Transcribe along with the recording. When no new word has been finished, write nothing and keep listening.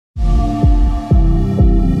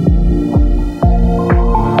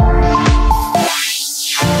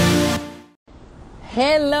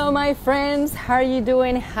Hello, my friends. How are you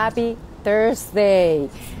doing? Happy Thursday.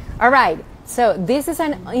 All right. So this is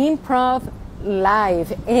an improv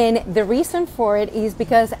live, and the reason for it is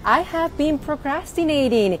because I have been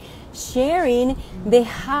procrastinating sharing the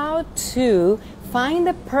how to find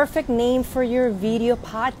the perfect name for your video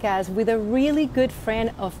podcast with a really good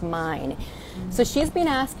friend of mine. So she's been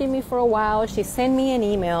asking me for a while. She sent me an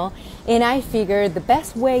email, and I figured the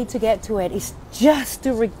best way to get to it is just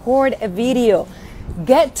to record a video.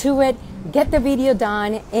 Get to it, get the video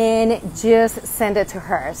done, and just send it to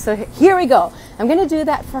her. So here we go. I'm going to do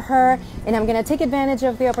that for her, and I'm going to take advantage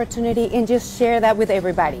of the opportunity and just share that with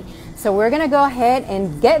everybody. So we're going to go ahead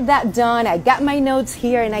and get that done. I got my notes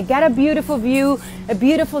here, and I got a beautiful view, a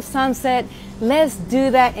beautiful sunset. Let's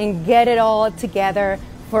do that and get it all together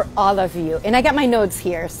for all of you. And I got my notes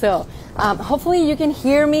here, so hopefully you can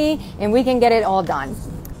hear me and we can get it all done.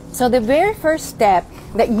 So the very first step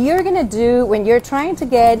that you're gonna do when you're trying to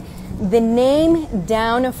get the name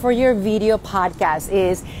down for your video podcast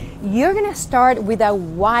is you're gonna start with a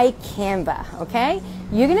white Canva, okay?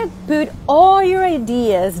 You're gonna put all your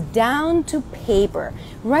ideas down to paper.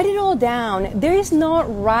 Write it all down. There is no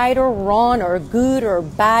right or wrong or good or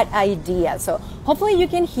bad idea. So hopefully you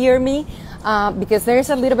can hear me because there's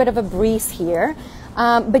a little bit of a breeze here.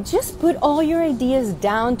 But just put all your ideas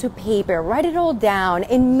down to paper, write it all down,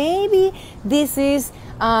 and maybe this is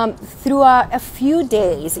throughout a few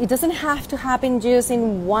days. It doesn't have to happen just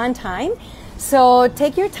in one time. So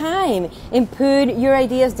take your time and put your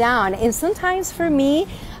ideas down. And sometimes for me,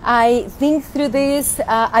 I think through these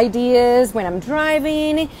ideas when I'm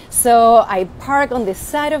driving. So I park on the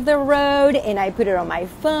side of the road and I put it on my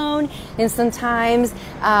phone. And sometimes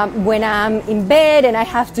when I'm in bed and I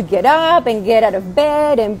have to get up and get out of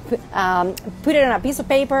bed and put it on a piece of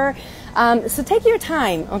paper. So take your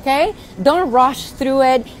time, okay? Don't rush through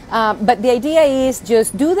it. But the idea is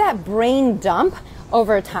just do that brain dump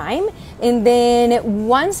over time, and then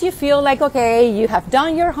once you feel like, okay, you have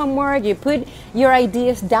done your homework, you put your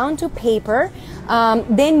ideas down to paper,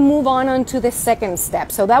 then move on to the second step.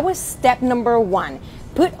 So that was step number one.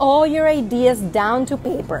 Put all your ideas down to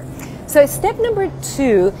paper. So step number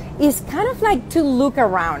two is kind of like to look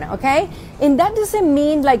around, okay? And that doesn't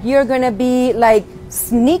mean like you're gonna be like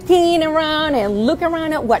sneaking around and look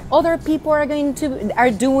around at what other people are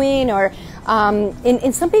doing, or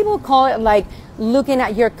and some people call it like looking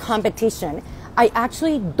at your competition. I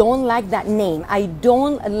actually don't like that name. I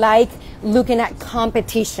don't like looking at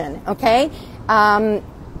competition, okay?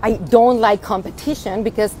 I don't like competition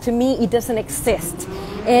because to me it doesn't exist.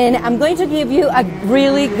 And I'm going to give you a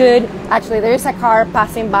really good, actually there's a car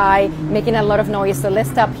passing by making a lot of noise, so let's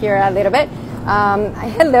stop here a little bit.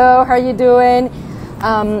 Hello, how are you doing?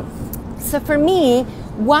 So for me,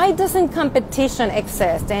 why doesn't competition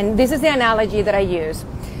exist? And this is the analogy that I use.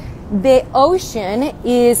 The ocean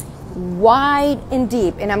is wide and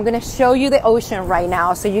deep, and I'm going to show you the ocean right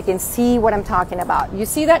now so you can see what I'm talking about. You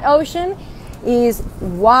see that ocean is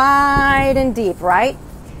wide and deep, right?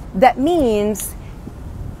 That means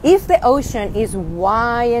if the ocean is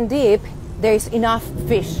wide and deep, there's enough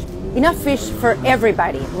fish for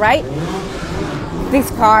everybody, right? This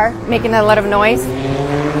car making a lot of noise.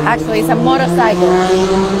 Actually, it's a motorcycle.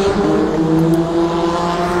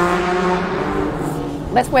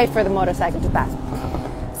 Let's wait for the motorcycle to pass.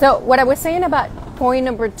 So what I was saying about point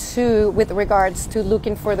number two with regards to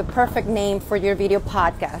looking for the perfect name for your video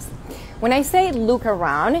podcast. When I say look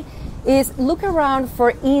around, is look around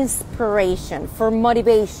for inspiration, for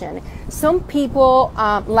motivation. Some people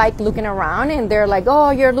like looking around and they're like, oh,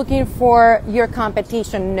 you're looking for your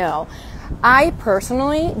competition. No, I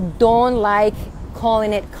personally don't like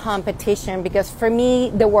calling it competition because for me,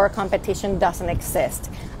 the word competition doesn't exist.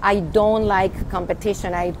 I don't like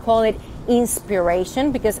competition. I call it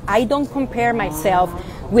inspiration because I don't compare myself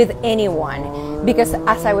with anyone. Because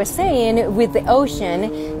as I was saying, with the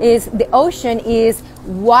ocean is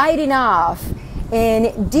wide enough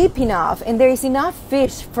and deep enough, and there is enough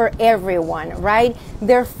fish for everyone, right?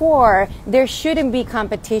 Therefore, there shouldn't be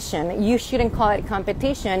competition. You shouldn't call it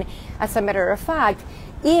competition. As a matter of fact,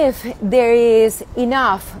 if there is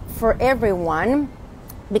enough for everyone,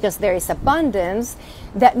 because there is abundance,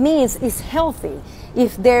 that means it's healthy.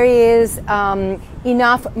 If there is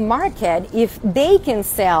enough market, if they can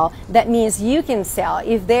sell, that means you can sell.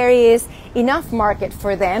 If there is enough market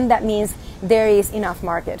for them, that means there is enough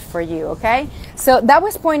market for you, okay? So that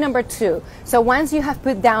was point number two. So once you have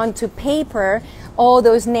put down to paper all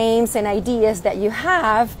those names and ideas that you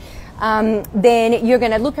have, then you're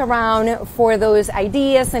going to look around for those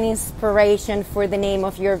ideas and inspiration for the name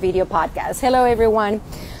of your video podcast. Hello, everyone.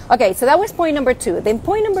 Okay, so that was point number 2. Then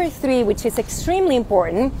point number 3, which is extremely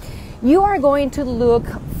important, you are going to look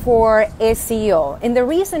for SEO. And the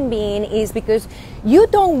reason being is because you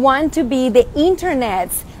don't want to be the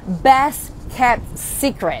internet's best kept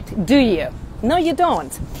secret, do you? No, you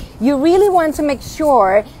don't. You really want to make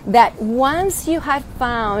sure that once you have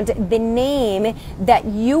found the name that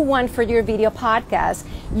you want for your video podcast,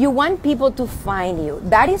 you want people to find you.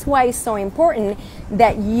 That is why it's so important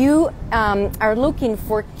that you are looking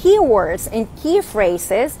for keywords and key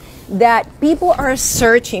phrases that people are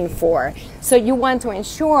searching for. So you want to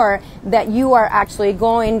ensure that you are actually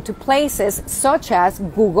going to places such as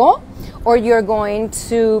Google, or you're going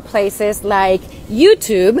to places like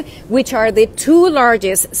YouTube, which are the 2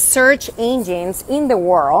 largest search engines in the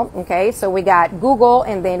world. Okay, so we got Google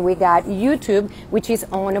and then we got YouTube, which is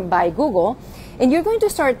owned by Google. And you're going to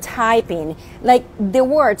start typing like the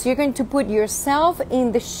words. You're going to put yourself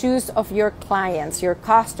in the shoes of your clients, your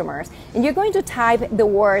customers, and you're going to type the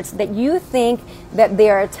words that you think that they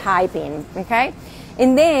are typing, okay?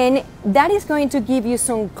 And then that is going to give you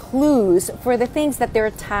some clues for the things that they're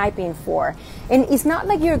typing for. And it's not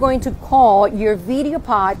like you're going to call your video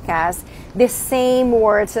podcast the same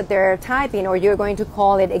words that they're typing, or you're going to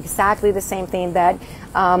call it exactly the same thing that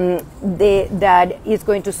that is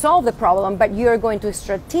going to solve the problem, but you're going to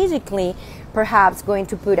strategically perhaps going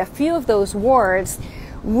to put a few of those words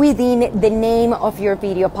within the name of your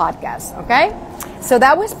video podcast, okay? So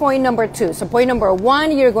that was point number 2. So point number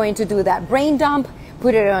 1, you're going to do that brain dump,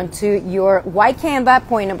 put it onto your white Canva.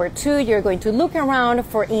 Point number 2, you're going to look around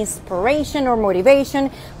for inspiration or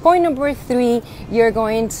motivation. Point number 3, you're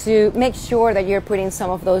going to make sure that you're putting some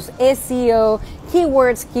of those SEO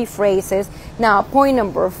keywords, key phrases. Now, point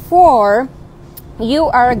number 4, you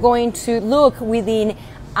are going to look within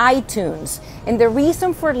iTunes. And the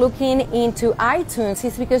reason for looking into iTunes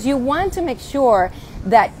is because you want to make sure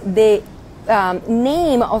that the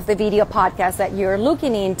name of the video podcast that you're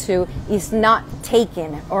looking into is not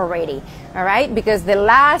taken already. All right, because the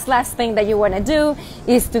last thing that you want to do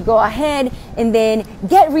is to go ahead and then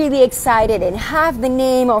get really excited and have the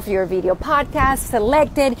name of your video podcast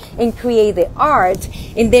selected and create the art.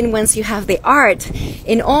 And then once you have the art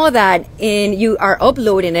and all that, and you are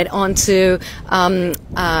uploading it onto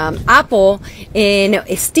Apple and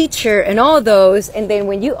Stitcher and all those, and then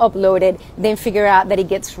when you upload it, then figure out that it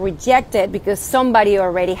gets rejected because somebody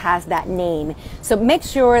already has that name. So make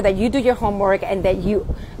sure that you do your homework and that you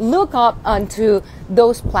look up onto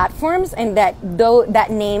those platforms and that though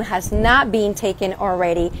that name has not been taken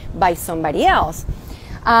already by somebody else.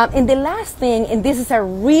 And the last thing, and this is a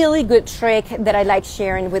really good trick that I like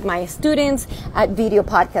sharing with my students at Video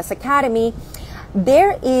Podcast Academy,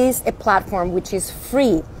 there is a platform which is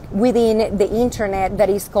free within the internet that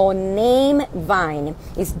is called Namevine.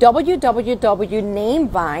 It's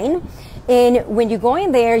www.namevine. And when you go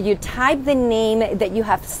in there, you type the name that you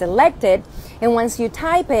have selected. And once you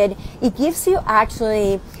type it, it gives you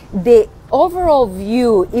actually the overall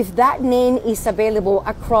view if that name is available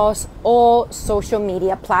across all social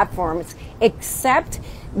media platforms except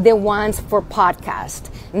the ones for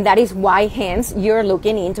podcast. And that is why, hence, you're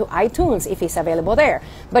looking into iTunes if it's available there.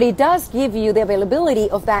 But it does give you the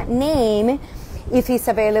availability of that name if it's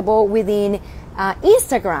available within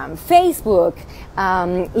Instagram, Facebook,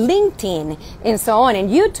 LinkedIn, and so on,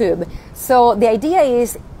 and YouTube. So the idea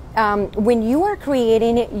is when you are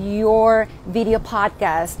creating your video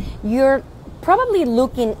podcast, you're probably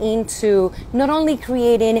looking into not only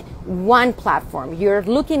creating one platform, you're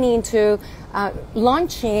looking into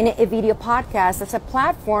launching a video podcast as a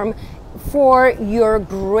platform for your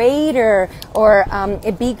greater or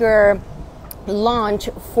a bigger launch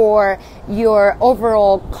for your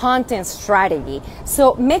overall content strategy.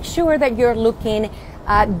 So make sure that you're looking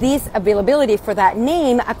at this availability for that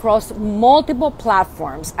name across multiple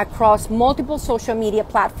platforms, across multiple social media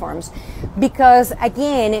platforms, because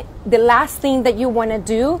again, the last thing that you want to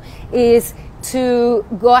do is to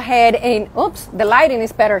go ahead and, oops, the lighting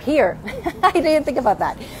is better here. I didn't think about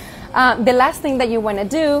that. The last thing that you want to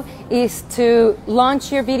do is to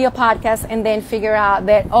launch your video podcast and then figure out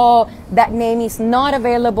that, oh, that name is not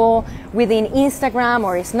available within Instagram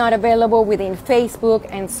or it's not available within Facebook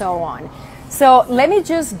and so on. So let me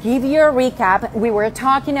just give you a recap. We were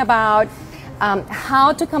talking about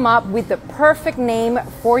how to come up with the perfect name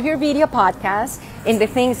for your video podcast, and the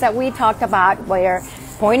things that we talked about were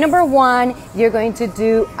point number 1, you're going to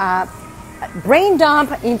do brain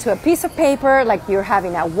dump into a piece of paper like you're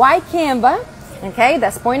having a white Canva. Okay,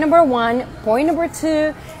 that's point number one. Point number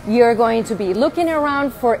two, you're going to be looking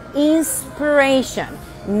around for inspiration,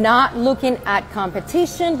 not looking at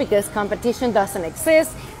competition, because competition doesn't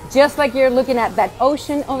exist. Just like you're looking at that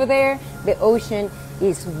ocean over there, the ocean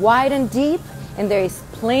is wide and deep, and there is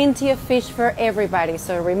plenty of fish for everybody.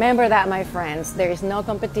 So remember that, my friends, there is no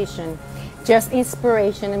competition, just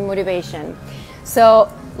inspiration and motivation. So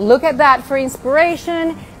look at that for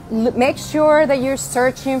inspiration. Make sure that you're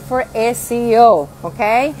searching for SEO,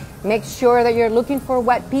 okay? Make sure that you're looking for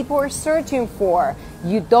what people are searching for.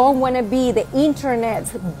 You don't want to be the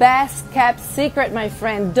internet's best kept secret, my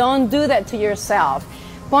friend. Don't do that to yourself.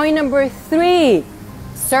 Point number three,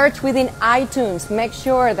 search within iTunes. Make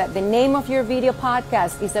sure that the name of your video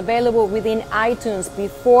podcast is available within iTunes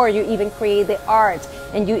before you even create the art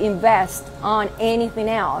and you invest on anything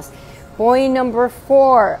else. Point number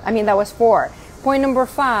four, that was four. Point number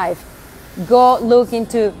five, go look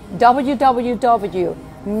into www.namevine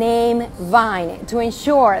to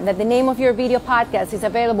ensure that the name of your video podcast is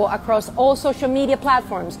available across all social media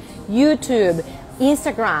platforms, YouTube,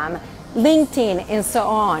 Instagram, LinkedIn, and so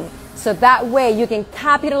on. So that way you can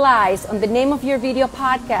capitalize on the name of your video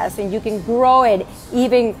podcast and you can grow it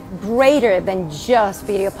even greater than just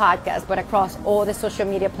video podcast, but across all the social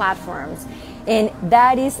media platforms. And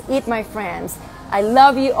that is it, my friends. I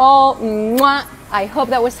love you all. Mwah. I hope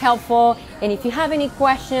that was helpful. And if you have any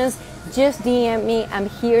questions, just DM me. I'm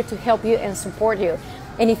here to help you and support you.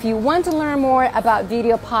 And if you want to learn more about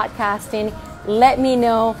video podcasting, let me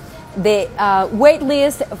know. The wait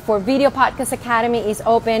list for Video Podcast Academy is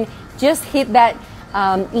open. Just hit that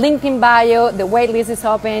link in bio. The wait list is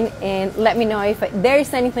open, and let me know if there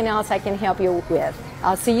is anything else I can help you with.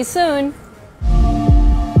 I'll see you soon.